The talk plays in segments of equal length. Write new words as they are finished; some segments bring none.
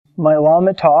my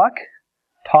Lama talk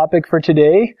topic for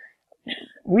today.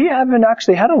 We haven't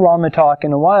actually had a Lama talk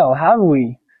in a while, have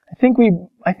we? I think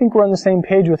we're on the same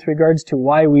page with regards to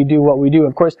why we do what we do.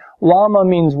 Of course, Lama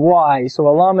means why, so a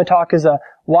Lama talk is a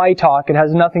why talk. It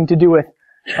has nothing to do with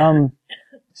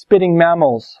spitting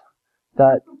mammals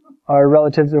that are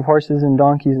relatives of horses and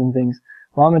donkeys and things.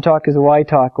 Lama talk is a why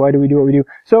talk. Why do we do what we do?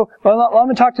 So,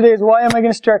 Lama talk today is why am I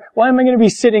going to be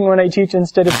sitting when I teach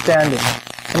instead of standing?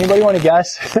 Anybody want to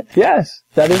guess? Yes,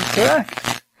 that is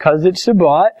correct. Because it's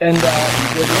Shabbat, and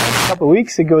a couple of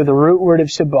weeks ago, the root word of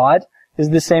Shabbat is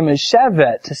the same as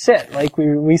shevet, to sit, like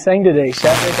we sang today.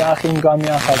 Shevet achim gam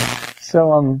yachad.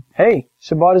 So, hey,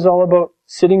 Shabbat is all about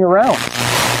sitting around.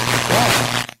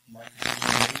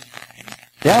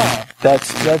 Yeah,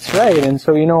 that's right. And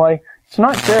so, it's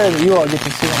not fair that you all get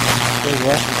to sit on the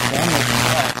rest of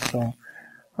the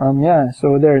family.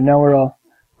 So there, now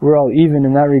we're all even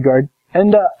in that regard.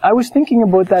 And I was thinking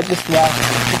about that just last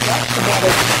Shabbat.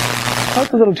 I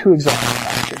felt a little too exhausted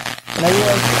after, and I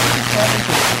realized it's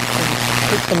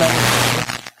not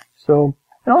interesting. So,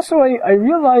 and also I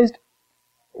realized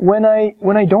when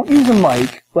I don't use a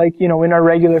mic, like in our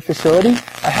regular facility,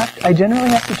 I generally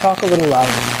have to talk a little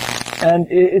louder. And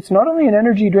it's not only an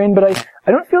energy drain, but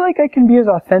I don't feel like I can be as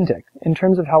authentic in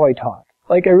terms of how I talk.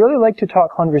 Like, I really like to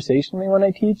talk conversationally when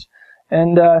I teach.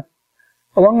 And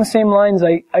along the same lines,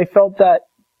 I felt that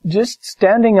just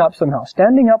standing up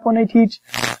when I teach,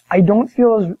 I don't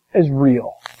feel as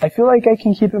real. I feel like I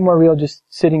can keep it more real just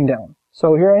sitting down.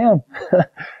 So here I am.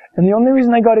 And the only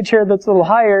reason I got a chair that's a little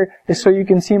higher is so you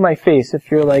can see my face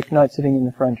if you're not sitting in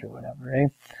the front or whatever,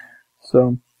 right?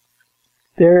 So,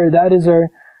 that is our...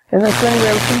 And that's anyway,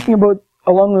 I was thinking about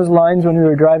along those lines when we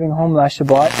were driving home last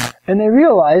Shabbat, and I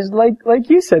realized, like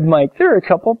you said, Mike, there are a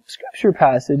couple scripture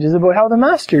passages about how the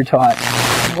Master taught.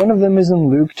 One of them is in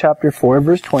Luke chapter 4,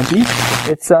 verse 20.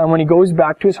 It's when he goes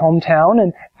back to his hometown,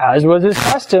 and as was his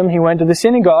custom, he went to the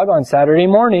synagogue on Saturday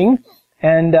morning,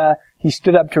 and he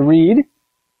stood up to read.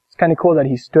 It's kind of cool that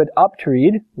he stood up to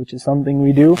read, which is something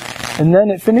we do. And then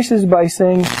it finishes by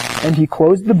saying, and he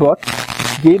closed the book,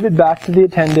 gave it back to the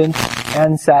attendant,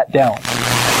 and sat down.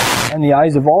 And the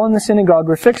eyes of all in the synagogue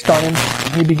were fixed on him,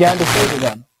 and he began to say to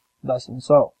them, thus and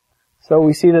so. So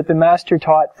we see that the Master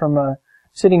taught from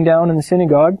sitting down in the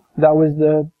synagogue. That was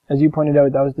as you pointed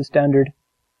out, that was the standard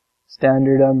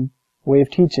way of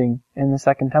teaching in the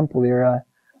Second Temple era.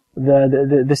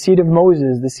 The seat of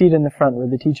Moses, the seat in the front where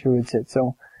the teacher would sit.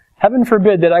 So heaven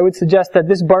forbid that I would suggest that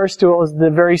this bar stool is the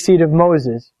very seat of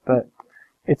Moses, but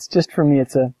it's just for me,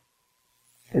 it's a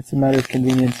matter of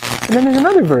convenience. And then there's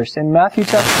another verse in Matthew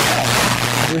chapter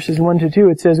 5, verses 1 to 2.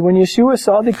 It says, when Yeshua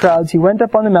saw the crowds, he went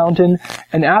up on the mountain,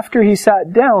 and after he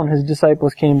sat down, his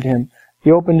disciples came to him.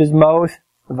 He opened his mouth,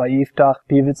 vayiftach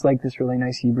piv, it's like this really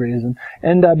nice Hebraism,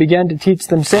 and began to teach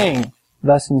them, saying,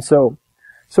 thus and so.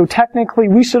 So technically,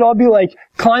 we should all be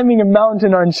climbing a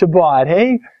mountain on Shabbat,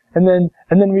 hey? And then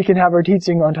we can have our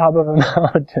teaching on top of a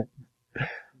mountain.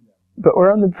 But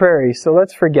we're on the prairie, so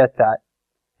let's forget that.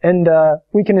 And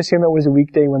we can assume it was a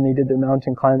weekday when they did their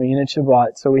mountain climbing, and it's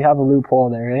Shabbat, so we have a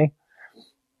loophole there, eh?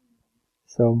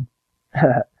 So,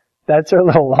 that's our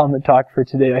little Lama talk for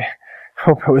today. I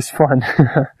hope it was fun.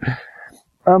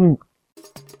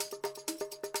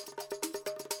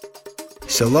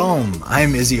 Shalom,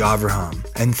 I'm Izzy Avraham,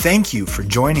 and thank you for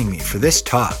joining me for this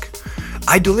talk.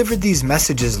 I delivered these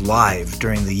messages live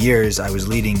during the years I was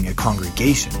leading a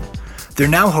congregation. They're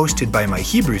now hosted by my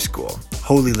Hebrew school,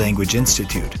 Holy Language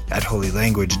Institute, at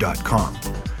holylanguage.com.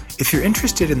 If you're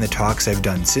interested in the talks I've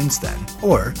done since then,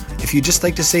 or if you'd just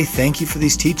like to say thank you for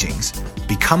these teachings,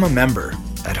 become a member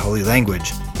at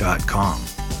holylanguage.com.